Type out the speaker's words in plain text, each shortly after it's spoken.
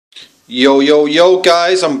Yo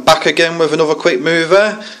guys, I'm back again with another quick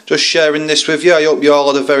movie. Just sharing this with you. I hope you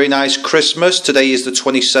all had a very nice Christmas. Today is the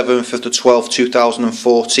 27th of the 12th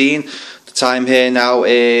 2014. The time here now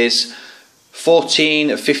is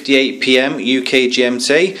 14:58 PM UK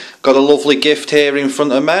GMT. Got a lovely gift here in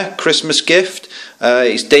front of me, Christmas gift.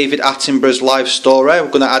 It's David Attenborough's life story.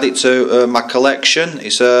 We're going to add it to my collection.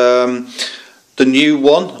 It's the new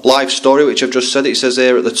one, life story, which I've just said. It says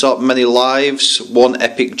here at the top, many lives, one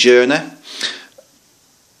epic journey.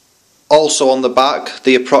 Also on the back,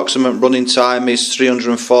 the approximate running time is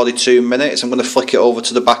 342 minutes. I'm going to flick it over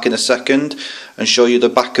to the back in a second and show you the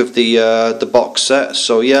back of the box set.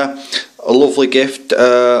 So yeah, a lovely gift,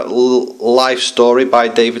 life story by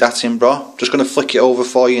David Attenborough. Just going to flick it over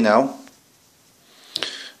for you now.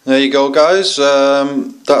 There you go guys,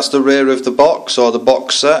 that's the rear of the box, or the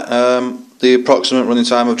box set. The approximate running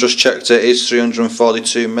time, I've just checked it, is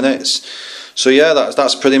 342 minutes. So yeah,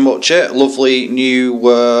 that's pretty much it. Lovely new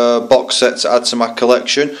box set to add to my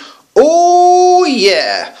collection. Oh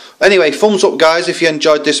yeah! Anyway, thumbs up guys if you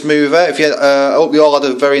enjoyed this movie. I hope you all had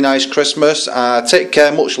a very nice Christmas. Take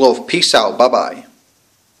care, much love, peace out, bye bye.